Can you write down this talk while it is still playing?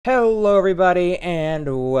Hello everybody,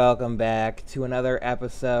 and welcome back to another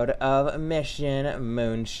episode of Mission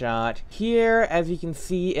Moonshot. Here, as you can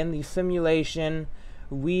see in the simulation,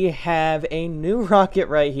 we have a new rocket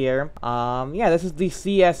right here. Yeah, this is the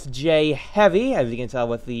C.S.J. Heavy, as you can tell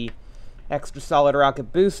with the extra solid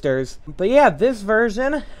rocket boosters. But yeah, this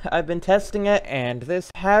version, I've been testing it, and this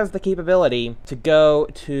has the capability to go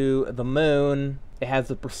to the moon. It has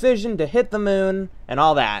the precision to hit the moon and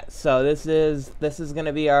all that. So this is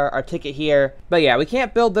gonna be our ticket here. But yeah, we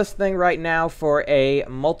can't build this thing right now for a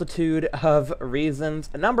multitude of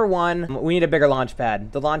reasons. Number one, we need a bigger launch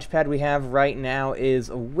pad. The launch pad we have right now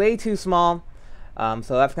is way too small. So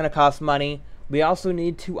that's gonna cost money. We also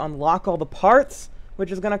need to unlock all the parts,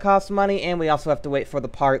 which is gonna cost money, and we also have to wait for the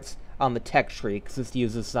parts on the tech tree, because this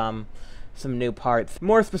uses some new parts.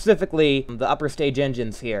 More specifically, the upper stage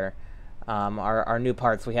engines here. Our new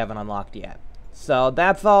parts we haven't unlocked yet. So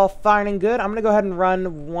that's all fine and good. I'm going to go ahead and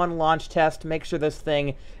run one launch test, make sure this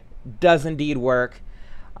thing does indeed work.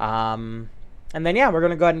 And then, yeah, we're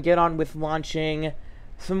going to go ahead and get on with launching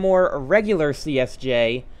some more regular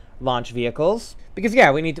C.S.J. launch vehicles. Because,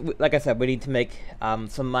 yeah, we need to, like I said, we need to make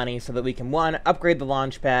some money so that we can, one, upgrade the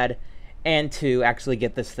launch pad, and two, actually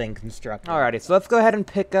get this thing constructed. Alrighty, so let's go ahead and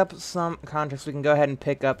pick up some contracts. We can go ahead and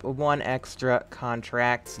pick up one extra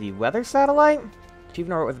contract. The weather satellite. Achieve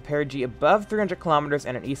an orbit with a perigee above 300 kilometers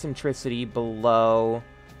and an eccentricity below.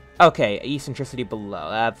 Okay, eccentricity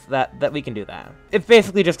below. That we can do that. It's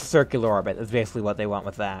basically just a circular orbit. That's basically what they want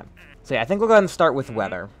with that. So yeah, I think we'll go ahead and start with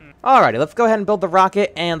weather. Alrighty, let's go ahead and build the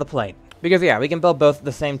rocket and the plane. Because yeah, we can build both at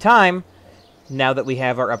the same time, now that we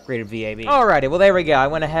have our upgraded VAB. Alrighty, well there we go. I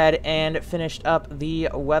went ahead and finished up the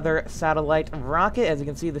weather satellite rocket. As you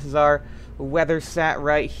can see, this is our weather sat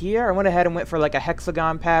right here. I went ahead and went for like a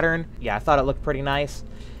hexagon pattern. Yeah, I thought it looked pretty nice.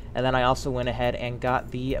 And then I also went ahead and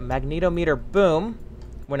got the magnetometer boom.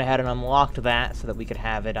 Went ahead and unlocked that so that we could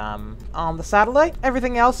have it on the satellite.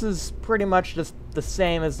 Everything else is pretty much just the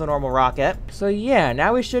same as the normal rocket. So yeah,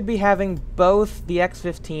 now we should be having both the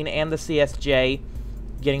X-15 and the C.S.J.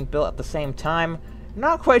 getting built at the same time.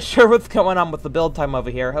 Not quite sure what's going on with the build time over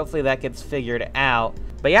here. Hopefully that gets figured out.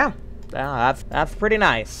 But yeah, that's pretty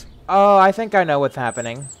nice. Oh, I think I know what's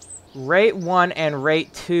happening. Rate 1 and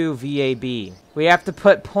Rate 2 VAB. We have to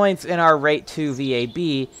put points in our Rate 2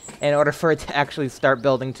 VAB in order for it to actually start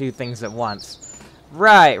building two things at once.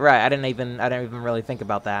 Right. I didn't even really think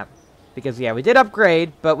about that. Because yeah, we did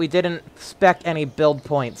upgrade, but we didn't spec any build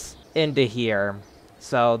points into here.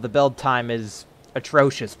 So the build time is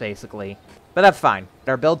atrocious, basically. But that's fine.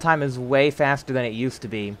 Our build time is way faster than it used to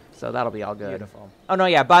be, so that'll be all good. Beautiful. Oh no,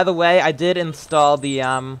 yeah, by the way, I did install the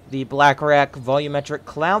BlackRack volumetric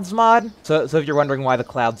clouds mod, so if you're wondering why the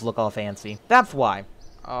clouds look all fancy, that's why.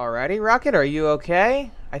 Alrighty, Rocket, are you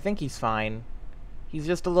okay? I think he's fine. He's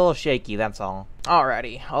just a little shaky, that's all.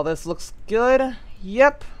 Alrighty, all this looks good.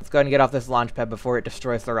 Yep. Let's go ahead and get off this launch pad before it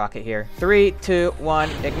destroys the rocket here. 3, 2, 1,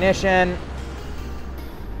 ignition.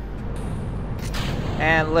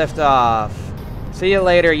 And lift off. See you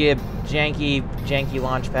later, you janky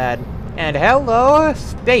launch pad. And hello,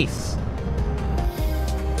 space!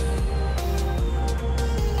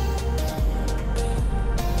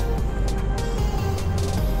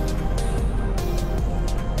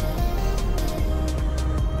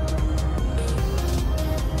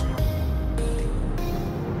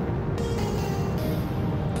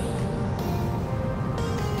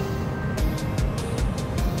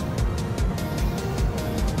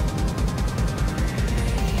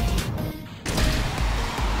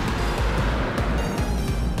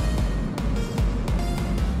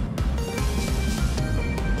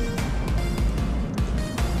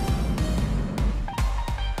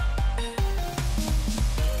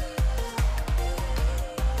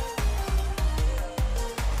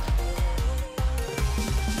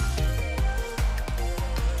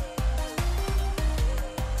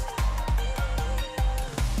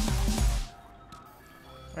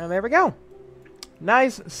 And there we go.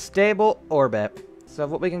 Nice, stable orbit. So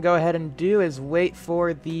what we can go ahead and do is wait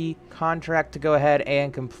for the contract to go ahead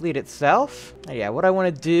and complete itself. And yeah, what I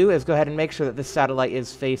want to do is go ahead and make sure that this satellite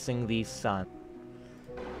is facing the sun.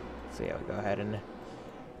 So yeah, we'll go ahead and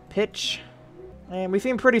pitch. And we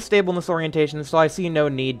seem pretty stable in this orientation, so I see no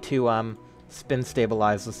need to spin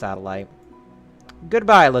stabilize the satellite.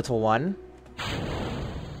 Goodbye, little one.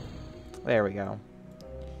 There we go.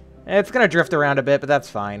 It's gonna drift around a bit, but that's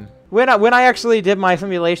fine. When I actually did my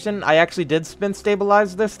simulation, I actually did spin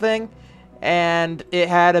stabilize this thing, and it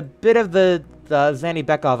had a bit of the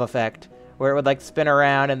Zanny-Bekov effect, where it would like spin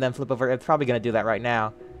around and then flip over. It's probably gonna do that right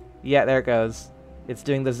now. Yeah, there it goes. It's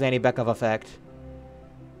doing the Zanny-Bekov effect.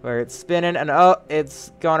 where it's spinning and oh,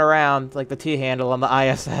 it's going around like the T-handle on the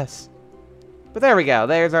ISS. But there we go.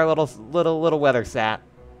 There's our little weather sat.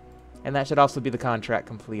 And that should also be the contract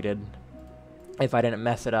completed, if I didn't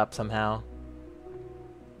mess it up somehow.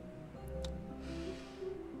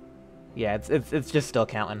 Yeah, it's just still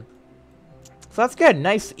counting. So that's good.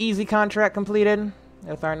 Nice, easy contract completed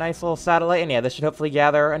with our nice little satellite. And yeah, this should hopefully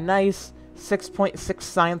gather a nice 6.6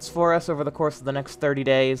 science for us over the course of the next 30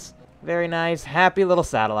 days. Very nice, happy little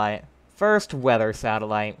satellite. First weather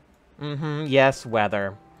satellite. Yes,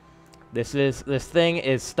 weather. This thing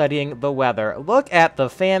is studying the weather. Look at the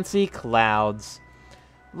fancy clouds.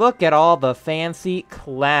 Look at all the fancy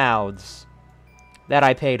clouds that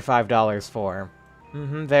I paid $5 for.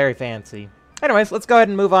 Very fancy. Anyways, let's go ahead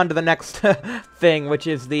and move on to the next thing, which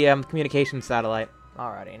is the communication satellite.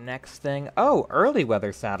 Alrighty, next thing. Oh, early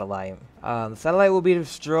weather satellite. The satellite will be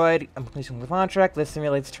destroyed on completion of the contract. This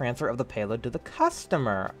simulates transfer of the payload to the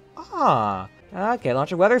customer. Ah. Okay,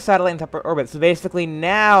 launch a weather satellite into orbit. So basically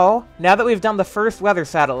now that we've done the first weather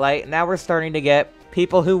satellite, now we're starting to get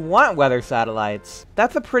people who want weather satellites.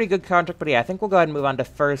 That's a pretty good contract, but yeah, I think we'll go ahead and move on to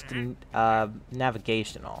first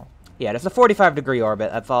navigational. Yeah, it's a 45-degree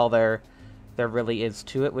orbit. That's all there really is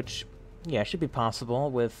to it, which, yeah, should be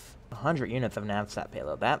possible with 100 units of Navsat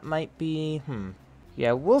payload. That might be,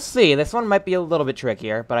 yeah, we'll see. This one might be a little bit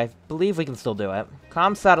trickier, but I believe we can still do it.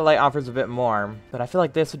 Comm satellite offers a bit more, but I feel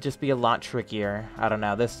like this would just be a lot trickier. I don't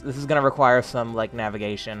know. This is going to require some, like,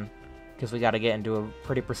 navigation, because we got to get into a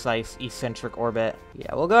pretty precise eccentric orbit.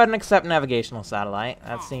 Yeah, we'll go ahead and accept navigational satellite.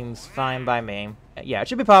 That seems fine by me. Yeah, it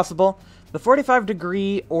should be possible. The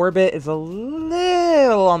 45-degree orbit is a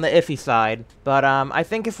little on the iffy side, but I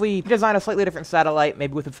think if we design a slightly different satellite,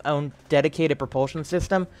 maybe with its own dedicated propulsion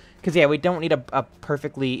system, because yeah, we don't need a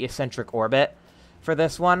perfectly eccentric orbit for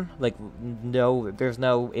this one. Like, no, there's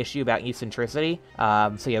no issue about eccentricity.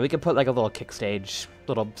 So yeah, we could put like a little kick stage,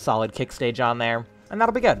 little solid kick stage on there, and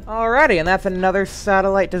that'll be good. Alrighty, and that's another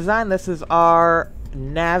satellite design. This is our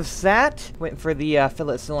Navsat. Waiting for the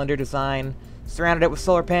fillet cylinder design. Surrounded it with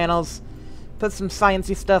solar panels. Put some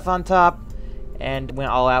sciencey stuff on top, and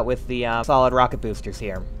went all out with the solid rocket boosters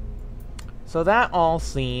here. So that all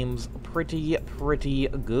seems pretty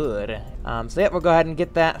good. So yeah, we'll go ahead and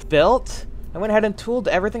get that built. I went ahead and tooled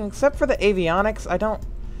everything except for the avionics. I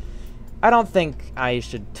don't think I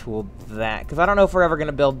should tool that, because I don't know if we're ever going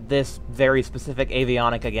to build this very specific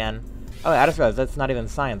avionic again. Oh, I just realized that's not even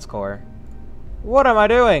science core. What am I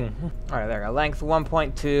doing? Alright, there we go. Length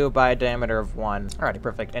 1.2 by a diameter of 1. Alrighty,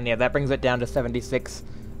 perfect. And yeah, that brings it down to 76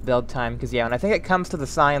 build time, because yeah, when I think it comes to the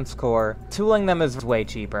science core, tooling them is way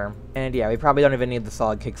cheaper. And yeah, we probably don't even need the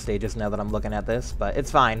solid kick stages now that I'm looking at this, but it's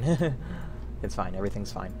fine. It's fine.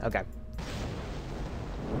 Everything's fine. Okay.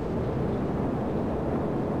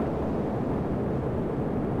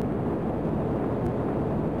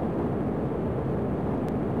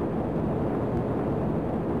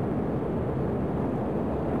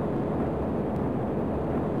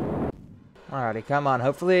 Alrighty, come on.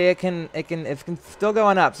 Hopefully it's still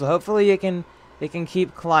going up, so hopefully it can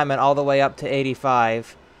keep climbing all the way up to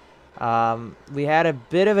 85. We had a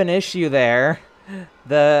bit of an issue there.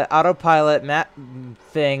 The autopilot map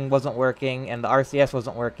thing wasn't working, and the RCS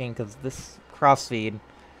wasn't working because this crossfeed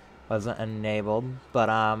wasn't enabled. But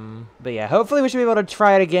yeah, hopefully we should be able to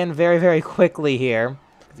try it again very, very quickly here.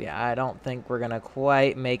 Yeah, I don't think we're gonna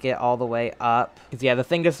quite make it all the way up. Because yeah, the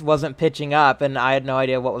thing just wasn't pitching up, and I had no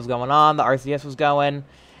idea what was going on. The RCS was going,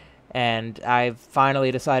 and I finally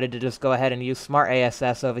decided to just go ahead and use Smart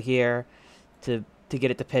ASS over here to get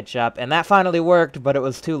it to pitch up. And that finally worked, but it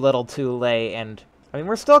was too little too late. And, I mean,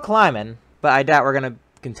 we're still climbing, but I doubt we're gonna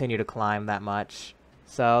continue to climb that much.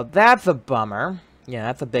 So that's a bummer. Yeah,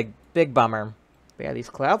 that's a big bummer. But yeah, these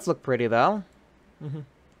clouds look pretty, though.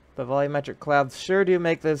 The volumetric clouds sure do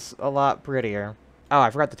make this a lot prettier. Oh,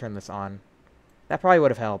 I forgot to turn this on. That probably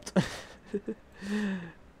would have helped.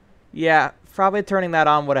 Yeah, probably turning that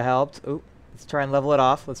on would have helped. Ooh, let's try and level it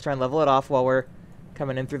off. Let's try and level it off while we're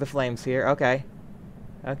coming in through the flames here. Okay.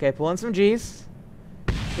 Okay, pull in some G's.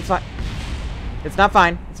 It's fine. It's not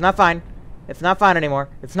fine. It's not fine. It's not fine anymore.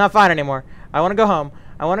 It's not fine anymore. I want to go home.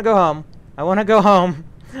 I want to go home. I want to go home.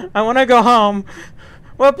 I want to go home.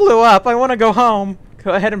 What blew up? I want to go home.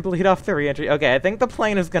 Go ahead and bleed off the re-entry. Okay, I think the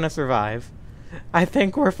plane is gonna survive. I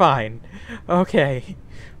think we're fine. Okay.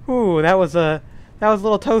 Ooh, that was a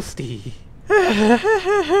little toasty.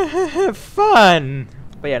 Fun!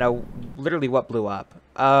 But yeah, no, literally what blew up?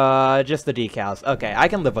 Just the decals. Okay, I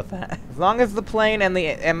can live with that. As long as the plane and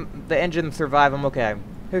the engine survive, I'm okay.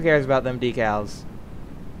 Who cares about them decals?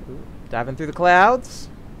 Ooh, diving through the clouds.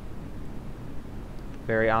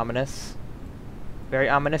 Very ominous. Very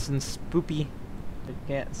ominous and spoopy. I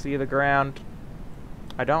can't see the ground.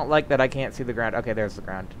 I don't like that I can't see the ground. Okay, there's the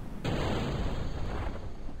ground.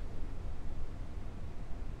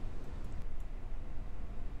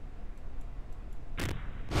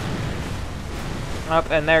 Up,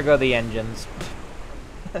 and there go the engines.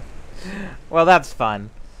 Well, that's fun.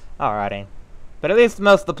 Alrighty. But at least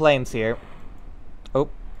most of the plane's here. Oh.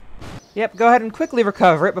 Yep, go ahead and quickly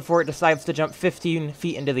recover it before it decides to jump 15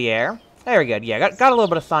 feet into the air. Very good. Yeah, got a little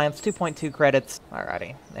bit of science. 2.2 credits.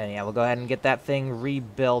 Alrighty. And yeah, we'll go ahead and get that thing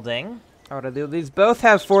rebuilding. Alright, these both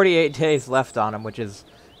have 48 days left on them, which is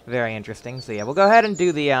very interesting. So yeah, we'll go ahead and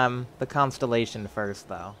do the constellation first,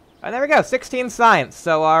 though. And there we go, 16 science.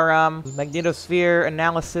 So our magnetosphere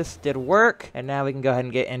analysis did work, and now we can go ahead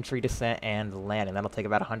and get entry, descent, and landing. That'll take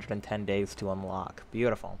about 110 days to unlock.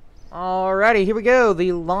 Beautiful. Alrighty, here we go.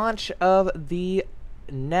 The launch of the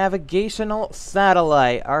Navigational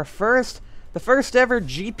Satellite. The first ever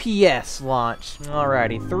GPS launch.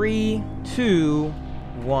 Alrighty, 3, 2,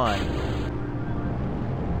 1.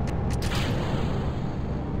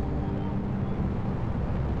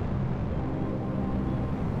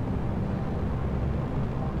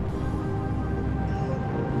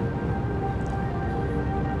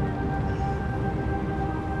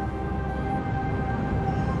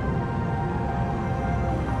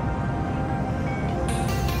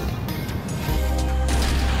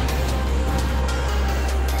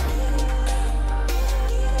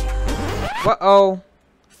 Uh-oh.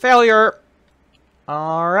 Failure.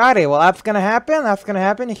 Alrighty, well that's gonna happen. That's gonna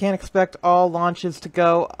happen. You can't expect all launches to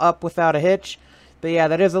go up without a hitch. But yeah,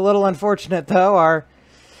 that is a little unfortunate though.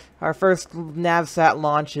 Our first Navsat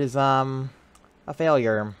launch is a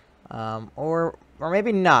failure. Or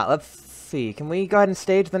maybe not. Let's see. Can we go ahead and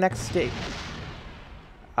stage the next stage?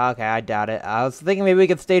 Okay, I doubt it. I was thinking maybe we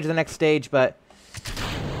could stage the next stage, but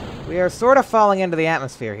we are sort of falling into the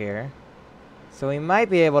atmosphere here. So we might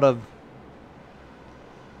be able to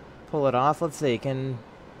pull it off. Let's see, No,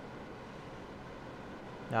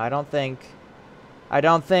 I don't think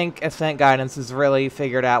Ascent Guidance has really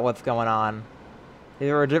figured out what's going on.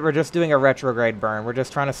 We're just doing a retrograde burn. We're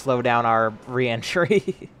just trying to slow down our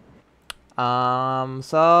re-entry.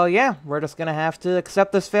 So yeah, we're just gonna have to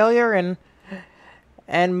accept this failure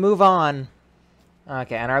and move on.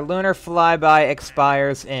 Okay, and our lunar flyby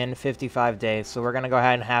expires in 55 days, so we're gonna go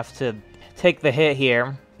ahead and have to take the hit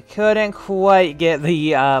here. Couldn't quite get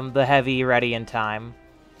the heavy ready in time.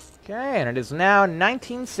 Okay, and it is now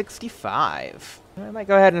 1965. I might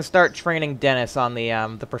go ahead and start training Dennis on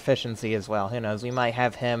the proficiency as well. Who knows? We might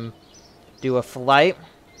have him do a flight,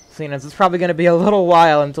 seeing as it's probably going to be a little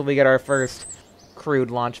while until we get our first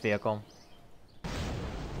crewed launch vehicle.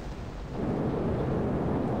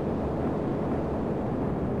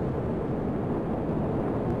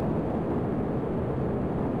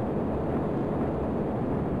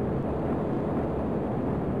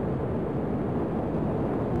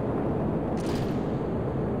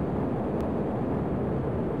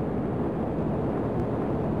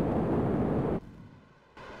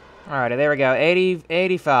 Alrighty, there we go.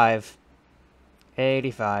 85.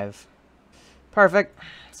 Perfect.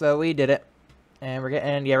 So we did it. And we're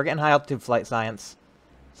getting high altitude flight science.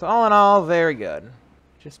 So all in all, very good.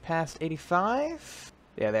 Just past 85?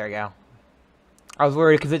 Yeah, there we go. I was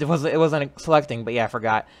worried because it wasn't selecting, but yeah, I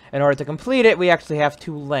forgot. In order to complete it, we actually have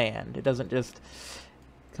to land. It doesn't just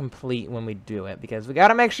complete when we do it, because we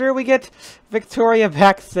gotta make sure we get Victoria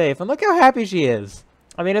back safe. And look how happy she is.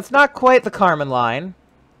 I mean, it's not quite the Carmen line.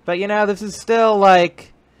 But, you know, this is still,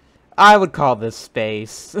 like, I would call this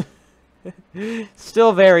space.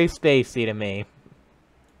 Still very spacey to me.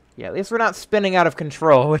 Yeah, at least we're not spinning out of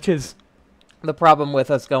control, which is the problem with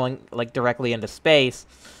us going, like, directly into space,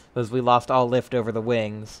 was we lost all lift over the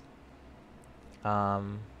wings. There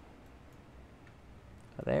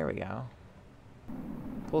we go.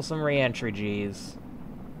 Pull some re-entry Gs.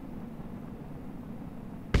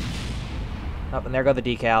 Oh, and there go the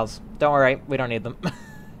decals. Don't worry, we don't need them.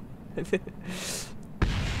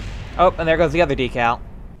 Oh, and there goes the other decal.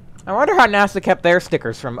 I wonder how NASA kept their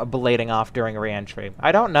stickers from blading off during re-entry.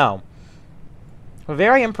 I don't know. A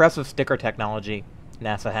very impressive sticker technology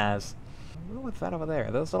NASA has. Ooh, what's that over there?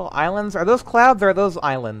 Are those little islands? Are those clouds or are those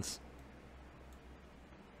islands?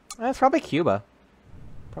 That's probably Cuba.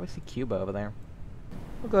 Probably see Cuba over there.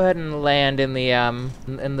 We'll go ahead and land in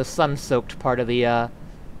the sun-soaked part of the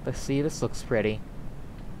sea. This looks pretty.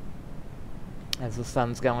 As the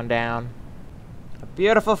sun's going down. A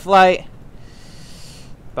beautiful flight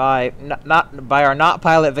by our not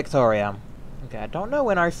pilot Victoria. Okay, I don't know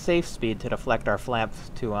when our safe speed to deflect our flaps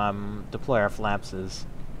to deploy our flaps is.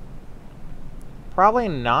 Probably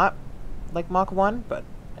not like Mach 1, but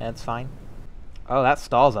it's fine. Oh, that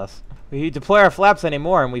stalls us. We deploy our flaps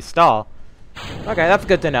anymore and we stall. Okay, that's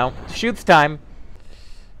good to know. Shoots time.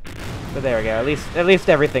 But there we go. At least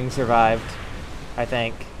everything survived, I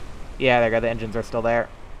think. Yeah, there we go. The engines are still there.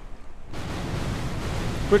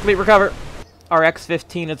 Quickly recover. Our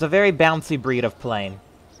X-15 is a very bouncy breed of plane.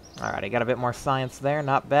 Alright, I got a bit more science there.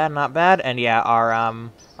 Not bad, not bad. And yeah,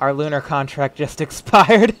 our lunar contract just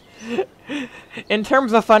expired. In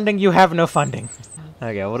terms of funding, you have no funding.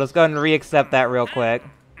 Okay, we'll just go ahead and re-accept that real quick.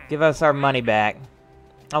 Give us our money back.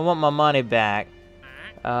 I want my money back.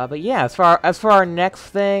 But yeah, as for our next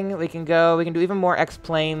thing, we can do even more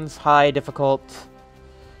X-planes, high difficult,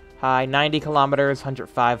 high 90 kilometers,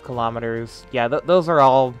 105 kilometers. Yeah, those are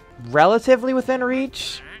all relatively within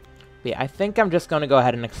reach. But yeah, I think I'm just going to go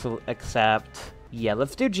ahead and accept. Yeah,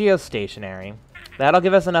 let's do geostationary. That'll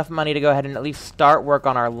give us enough money to go ahead and at least start work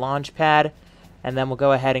on our launch pad, and then we'll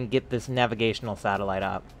go ahead and get this navigational satellite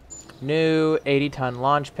up. New 80-ton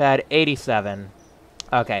launch pad, 87.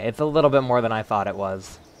 Okay, it's a little bit more than I thought it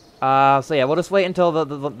was. So yeah, we'll just wait until the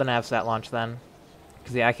Navsat launch then.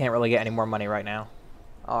 Because yeah, I can't really get any more money right now.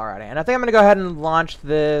 Alrighty, and I think I'm going to go ahead and launch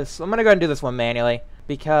this. I'm going to go ahead and do this one manually.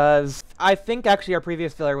 Because I think actually our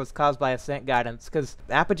previous failure was caused by ascent guidance. Because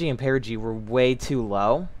apogee and perigee were way too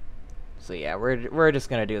low. So yeah, we're just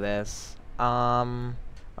going to do this.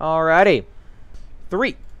 Alrighty.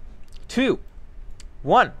 3, 2,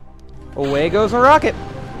 1. Away goes a rocket.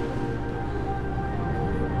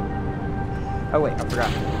 Oh wait, I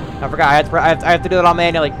forgot. I have to do it all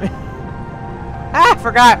manually. Ah,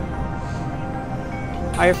 forgot.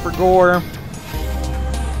 I forgot.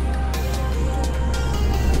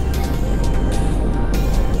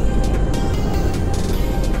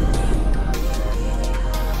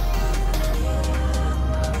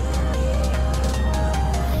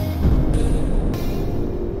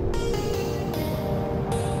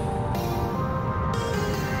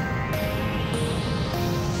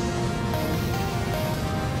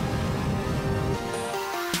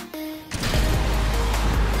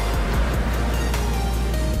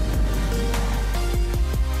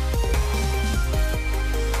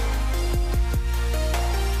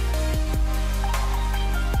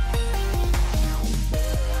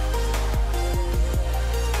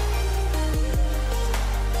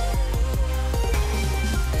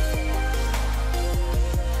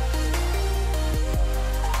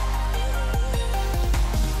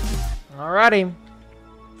 Alrighty,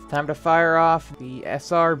 it's time to fire off the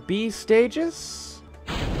SRB stages.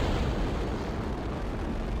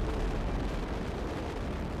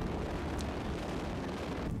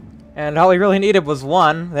 And all we really needed was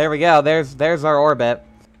one. There we go. There's our orbit.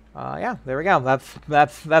 Yeah, there we go.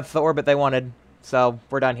 That's the orbit they wanted. So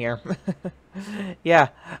we're done here. Yeah,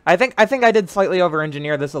 I think I did slightly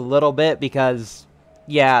over-engineer this a little bit because,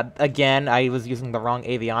 yeah, again, I was using the wrong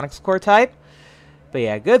avionics core type. But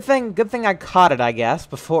yeah, good thing I caught it, I guess,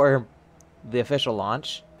 before the official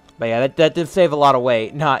launch. But yeah, that did save a lot of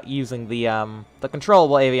weight, not using the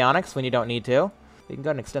controllable avionics when you don't need to. You can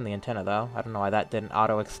go ahead and extend the antenna, though. I don't know why that didn't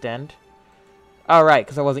auto-extend. Oh, right,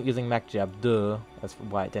 because I wasn't using MechJeb. Duh. That's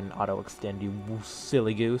why it didn't auto-extend, you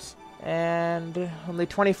silly goose. And only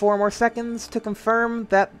 24 more seconds to confirm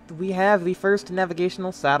that we have the first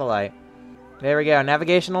navigational satellite. There we go,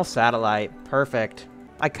 navigational satellite. Perfect.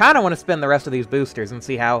 I kind of want to spin the rest of these boosters and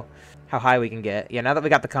see how high we can get. Yeah, now that we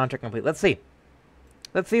got the contract complete, let's see.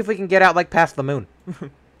 Let's see if we can get out, like, past the moon.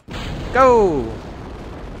 Go!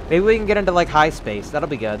 Maybe we can get into, like, high space. That'll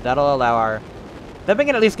be good. That'll allow our... Then we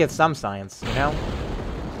can at least get some science, you know?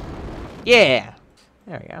 Yeah!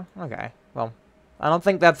 There we go. Okay. Well, I don't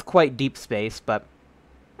think that's quite deep space, but...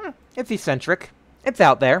 it's eccentric. It's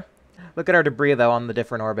out there. Look at our debris, though, on the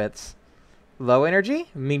different orbits. Low energy,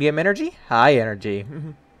 medium energy, high energy.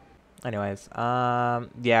 Anyways, yeah,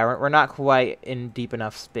 we're not quite in deep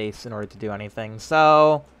enough space in order to do anything,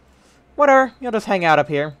 so whatever, you'll just hang out up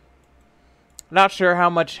here. Not sure how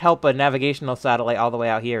much help a navigational satellite all the way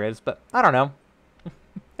out here is, but I don't know.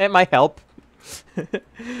 It might help.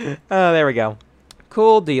 There we go.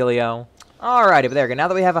 Cool dealio. Alrighty, but there we go. Now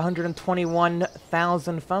that we have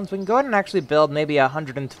 121,000 funds, we can go ahead and actually build maybe a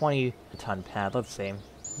 120-ton pad. Let's see.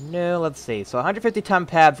 No, let's see. So 150-ton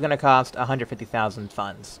pad's going to cost 150,000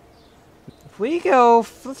 funds. If we go,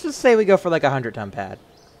 let's just say we go for like a 100-ton pad.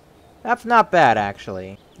 That's not bad,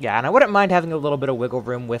 actually. Yeah, and I wouldn't mind having a little bit of wiggle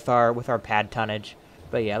room with our pad tonnage.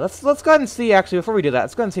 But yeah, let's go ahead and see, actually, before we do that,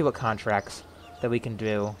 let's go ahead and see what contracts that we can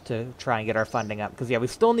do to try and get our funding up. Because yeah, we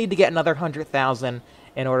still need to get another 100,000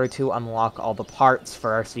 in order to unlock all the parts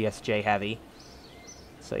for our C.S.J. Heavy.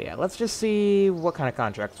 So yeah, let's just see what kind of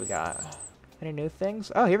contracts we got. Any new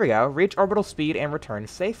things? Oh, here we go. Reach orbital speed and return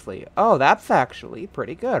safely. Oh, that's actually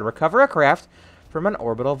pretty good. Recover a craft from an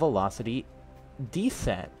orbital velocity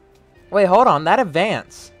descent. Wait, hold on. That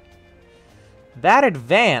advance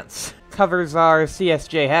covers our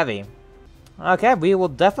C.S.J. Heavy. Okay, we will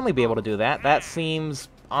definitely be able to do that. That seems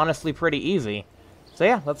honestly pretty easy. So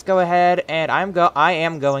yeah, let's go ahead, and I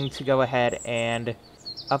am going to go ahead and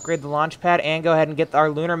upgrade the launch pad and go ahead and get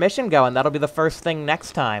our lunar mission going. That'll be the first thing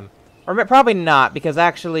next time. Or probably not, because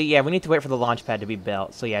actually, yeah, we need to wait for the launch pad to be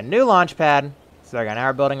built. So yeah, new launch pad. So there we go, now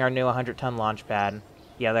we're building our new 100-ton launch pad.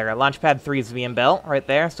 Yeah, there, launch pad 3 is being built right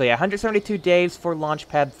there. So yeah, 172 days for launch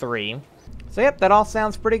pad 3. So yep, that all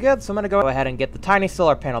sounds pretty good. So I'm going to go ahead and get the tiny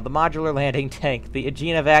solar panel, the modular landing tank, the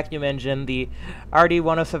Agena vacuum engine, the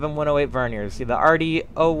RD-107-108 verniers, the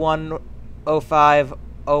RD-0105,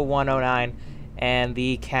 0109, and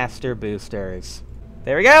the caster boosters.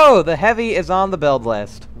 There we go! The Heavy is on the build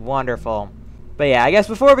list. Wonderful. But yeah, I guess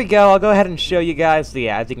before we go, I'll go ahead and show you guys the,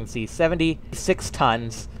 as you can see, 76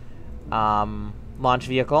 tons launch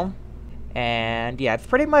vehicle. And yeah, it's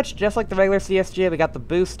pretty much just like the regular CSJ. We got the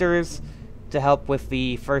boosters to help with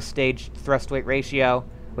the first stage thrust weight ratio.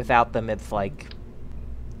 Without them, it's like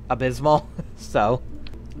abysmal. So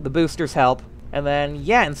the boosters help. And then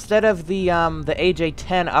yeah, instead of the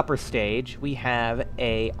AJ-10 upper stage, we have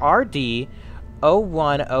a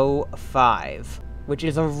RD-0105, which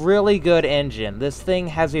is a really good engine. This thing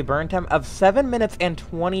has a burn time of 7 minutes and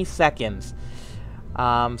 20 seconds.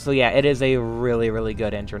 So yeah, it is a really, really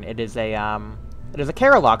good engine. It is a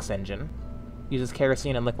Keralox engine. Uses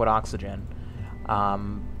kerosene and liquid oxygen.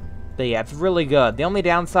 But yeah, it's really good. The only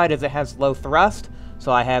downside is it has low thrust,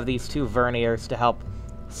 so I have these two verniers to help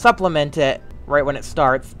supplement it right when it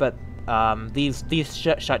starts, but these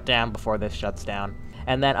shut down before this shuts down.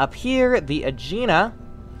 And then up here, the Agena,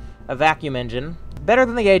 a vacuum engine, better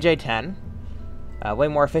than the AJ-10, way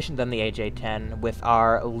more efficient than the AJ-10 with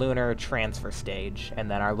our lunar transfer stage, and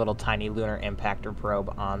then our little tiny lunar impactor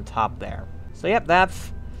probe on top there. So yep,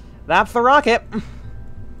 that's the rocket.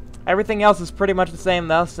 Everything else is pretty much the same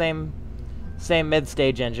though, same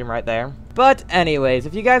mid-stage engine right there. But anyways,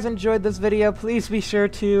 if you guys enjoyed this video, please be sure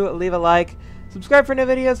to leave a like, subscribe for new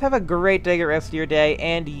videos, have a great day, rest of your day,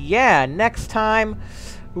 and yeah, next time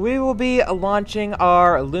we will be launching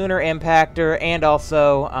our lunar impactor and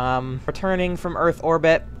also returning from Earth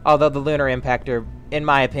orbit, although the lunar impactor, in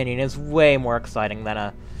my opinion, is way more exciting than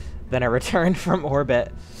a return from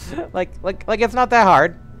orbit. like it's not that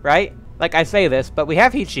hard, right? Like I say this, but we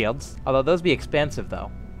have heat shields, although those be expensive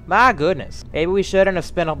though. My goodness. Maybe we shouldn't have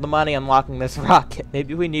spent all the money unlocking this rocket.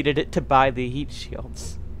 Maybe we needed it to buy the heat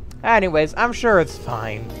shields. Anyways, I'm sure it's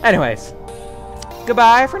fine. Anyways,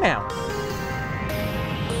 goodbye for now.